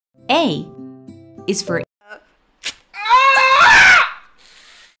A is for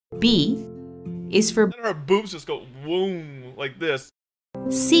B is for And her boobs just go boom like this.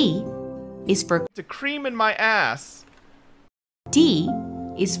 C is for It's a cream in my ass. D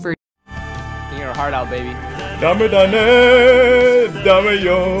is for Sing your heart out, baby. Dame dane, dame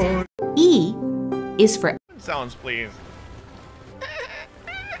yo. E is for Sounds, please.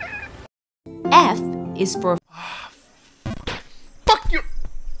 F is for Fuck you.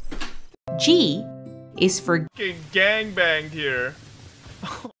 G is for Getting gangbanged here.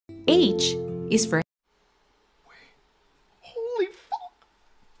 H is for Holy fuck.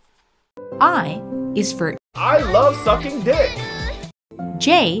 I is for I love sucking dick.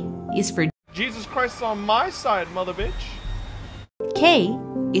 J is for Jesus Christ is on my side, mother bitch. K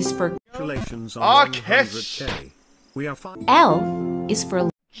is for Congratulations on Ah, 100K. We are fine. L is for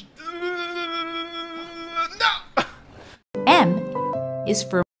No. M is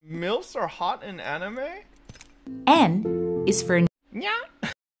for MILFs are hot in anime? N is for Yeah.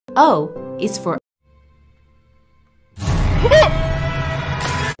 O is for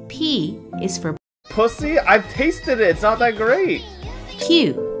P is for Pussy? I've tasted it. It's not that great.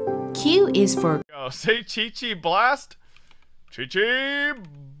 Q. Q is for Yo, say Chi-Chi blast. Chi-Chi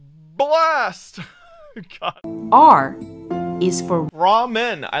blast. God. R is for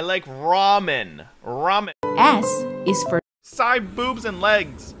Ramen. I like ramen. Ramen. S is for Side boobs and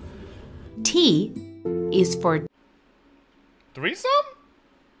legs. T is for Threesome?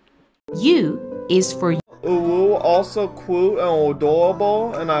 U is for Ooh, also cute and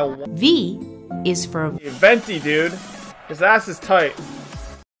adorable, and I want V is for venti, dude. His ass is tight.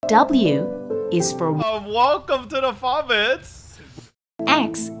 W is for Welcome to the Fobbits.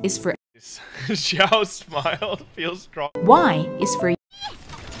 X is for Xiao smiled. Feels strong. Y is for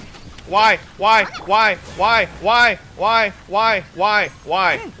Why?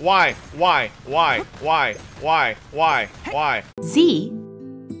 Z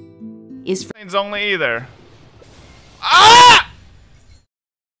is for It's only either. Ah!